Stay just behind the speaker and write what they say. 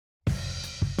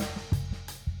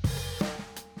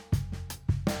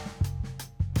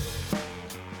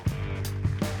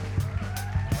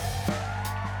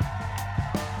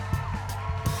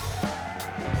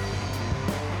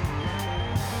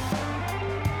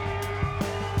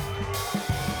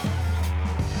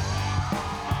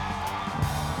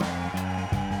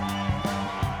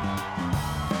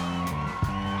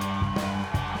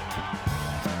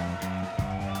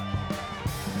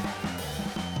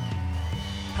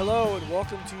Hello and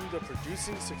welcome to the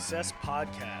Producing Success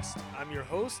Podcast. I'm your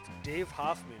host, Dave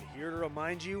Hoffman, here to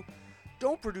remind you,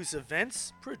 don't produce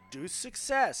events, produce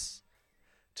success.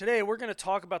 Today we're going to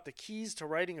talk about the keys to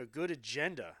writing a good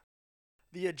agenda.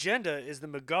 The agenda is the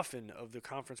MacGuffin of the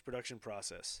conference production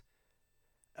process.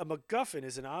 A MacGuffin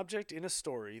is an object in a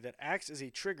story that acts as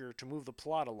a trigger to move the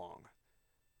plot along.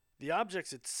 The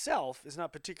object itself is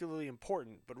not particularly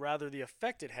important, but rather the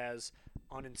effect it has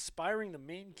on inspiring the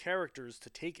main characters to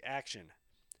take action.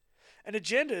 An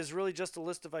agenda is really just a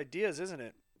list of ideas, isn't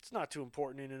it? It's not too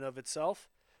important in and of itself.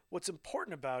 What's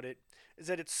important about it is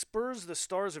that it spurs the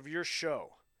stars of your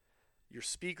show, your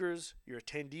speakers, your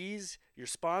attendees, your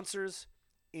sponsors,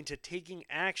 into taking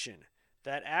action,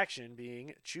 that action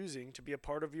being choosing to be a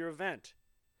part of your event.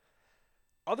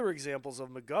 Other examples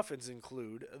of MacGuffins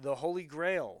include the Holy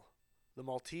Grail, the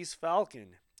Maltese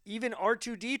Falcon, even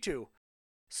R2-D2.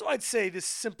 So I'd say this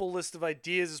simple list of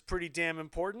ideas is pretty damn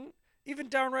important, even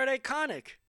downright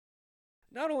iconic.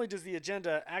 Not only does the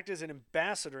agenda act as an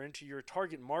ambassador into your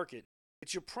target market,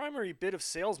 it's your primary bit of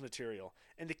sales material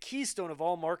and the keystone of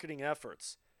all marketing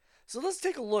efforts. So let's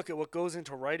take a look at what goes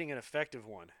into writing an effective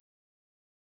one.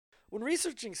 When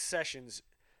researching sessions,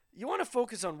 you want to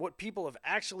focus on what people have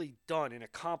actually done and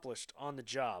accomplished on the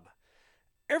job.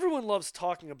 Everyone loves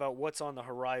talking about what's on the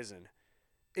horizon.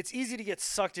 It's easy to get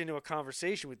sucked into a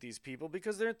conversation with these people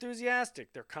because they're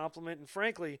enthusiastic, they're competent, and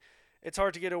frankly, it's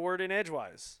hard to get a word in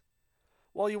edgewise.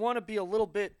 While you want to be a little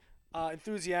bit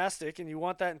enthusiastic and you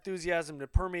want that enthusiasm to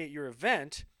permeate your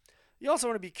event, you also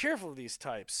want to be careful of these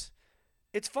types.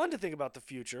 It's fun to think about the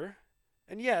future,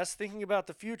 and yes, thinking about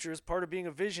the future is part of being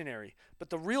a visionary, but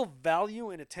the real value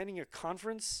in attending a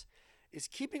conference is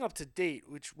keeping up to date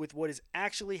with what is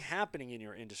actually happening in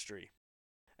your industry.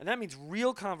 And that means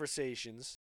real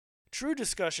conversations, true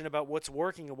discussion about what's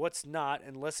working and what's not,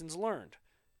 and lessons learned.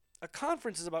 A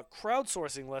conference is about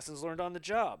crowdsourcing lessons learned on the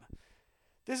job.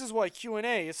 This is why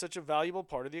Q&A is such a valuable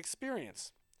part of the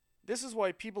experience. This is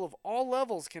why people of all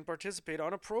levels can participate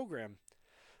on a program.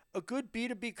 A good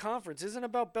B2B conference isn't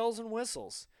about bells and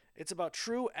whistles. It's about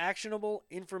true, actionable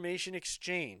information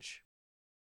exchange.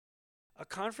 A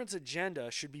conference agenda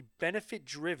should be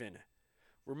benefit-driven.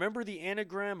 Remember the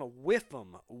anagram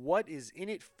WIFM, what is in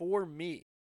it for me?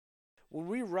 When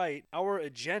we write our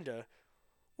agenda,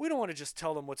 we don't want to just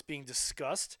tell them what's being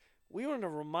discussed. We want to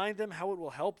remind them how it will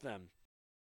help them.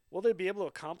 Will they be able to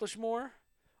accomplish more?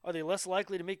 Are they less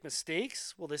likely to make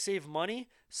mistakes? Will they save money?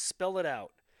 Spell it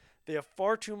out. They have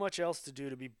far too much else to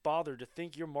do to be bothered to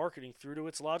think your marketing through to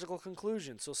its logical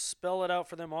conclusion, so spell it out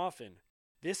for them often.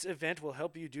 This event will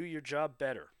help you do your job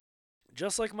better.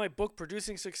 Just like my book,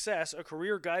 Producing Success, a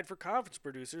career guide for conference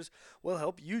producers, will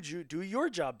help you do your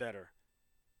job better.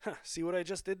 See what I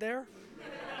just did there?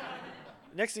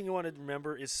 Next thing you want to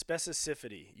remember is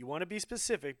specificity. You want to be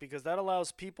specific because that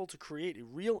allows people to create a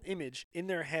real image in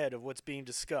their head of what's being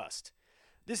discussed.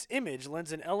 This image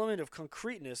lends an element of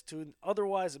concreteness to an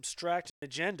otherwise abstract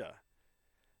agenda.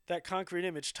 That concrete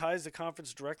image ties the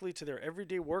conference directly to their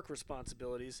everyday work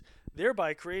responsibilities,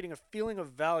 thereby creating a feeling of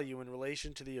value in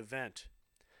relation to the event.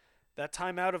 That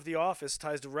time out of the office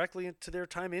ties directly into their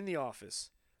time in the office.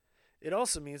 It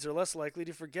also means they're less likely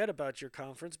to forget about your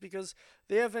conference because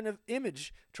they have an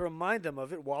image to remind them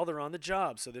of it while they're on the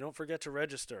job, so they don't forget to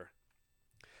register.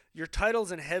 Your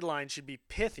titles and headlines should be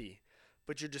pithy,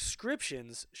 but your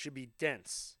descriptions should be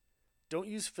dense. Don't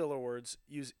use filler words,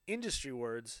 use industry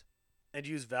words, and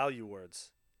use value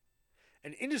words.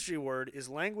 An industry word is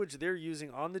language they're using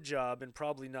on the job and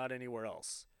probably not anywhere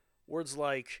else. Words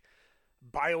like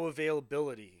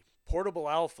bioavailability, portable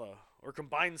alpha, or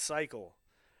combined cycle.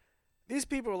 These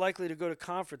people are likely to go to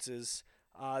conferences.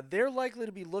 They're likely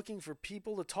to be looking for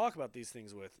people to talk about these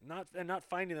things with, not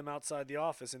finding them outside the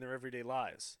office in their everyday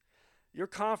lives. Your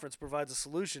conference provides a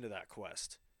solution to that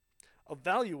quest. A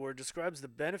value word describes the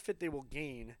benefit they will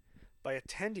gain by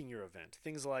attending your event.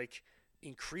 Things like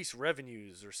increase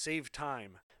revenues or save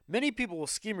time. Many people will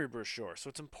skim your brochure, so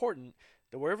it's important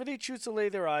that wherever they choose to lay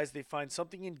their eyes, they find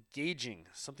something engaging,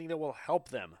 something that will help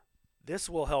them. This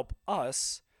will help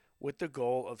us with the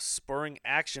goal of spurring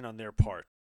action on their part.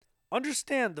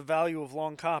 Understand the value of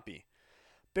long copy.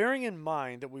 Bearing in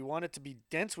mind that we want it to be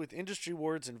dense with industry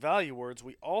words and value words,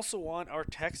 we also want our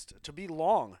text to be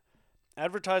long.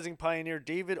 Advertising pioneer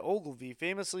David Ogilvy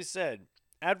famously said,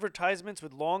 "Advertisements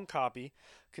with long copy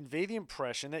convey the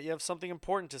impression that you have something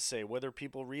important to say, whether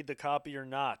people read the copy or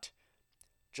not."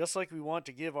 Just like we want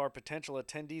to give our potential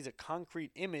attendees a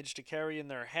concrete image to carry in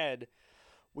their head,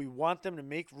 we want them to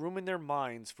make room in their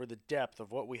minds for the depth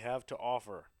of what we have to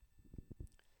offer.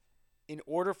 In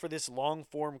order for this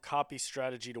long-form copy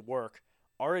strategy to work,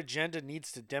 Our agenda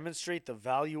needs to demonstrate the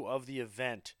value of the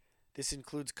event. This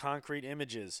includes concrete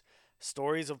images,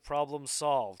 stories of problems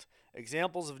solved,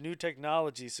 examples of new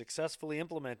technology successfully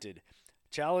implemented,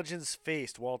 challenges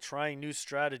faced while trying new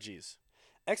strategies.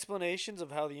 Explanations of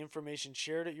how the information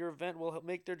shared at your event will help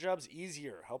make their jobs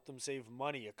easier, help them save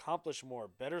money, accomplish more,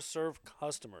 better serve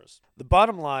customers. The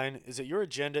bottom line is that your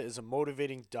agenda is a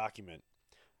motivating document.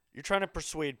 You're trying to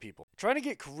persuade people. Trying to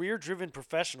get career-driven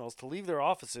professionals to leave their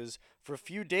offices for a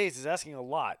few days is asking a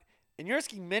lot, and you're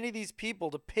asking many of these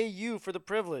people to pay you for the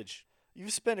privilege.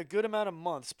 You've spent a good amount of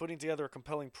months putting together a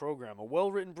compelling program. A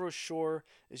well-written brochure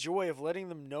is your way of letting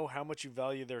them know how much you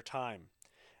value their time.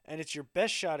 And it's your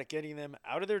best shot at getting them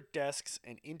out of their desks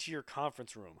and into your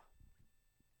conference room.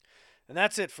 And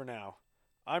that's it for now.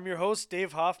 I'm your host,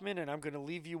 Dave Hoffman, and I'm going to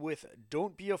leave you with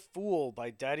Don't Be a Fool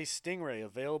by Daddy Stingray,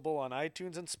 available on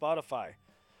iTunes and Spotify.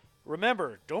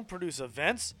 Remember, don't produce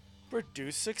events,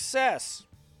 produce success.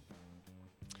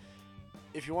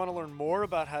 If you want to learn more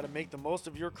about how to make the most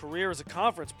of your career as a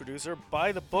conference producer,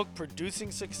 buy the book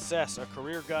Producing Success, a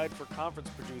career guide for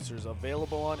conference producers,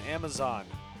 available on Amazon.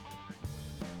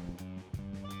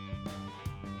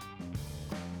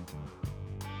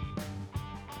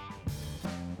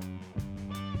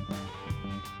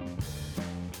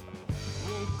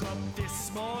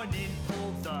 This morning,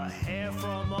 pulled the hair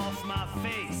from off my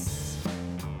face.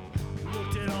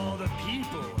 Looked at all the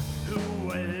people who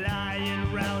were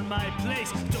lying around my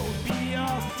place. Don't be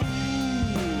a fool.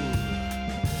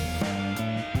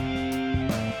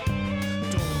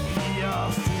 Don't be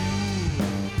a fool.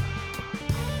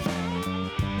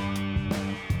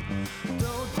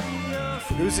 Don't be a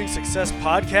fool. Producing Success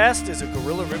Podcast is a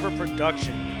Gorilla River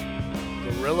production.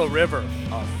 Gorilla River,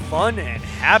 a fun and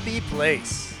happy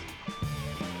place.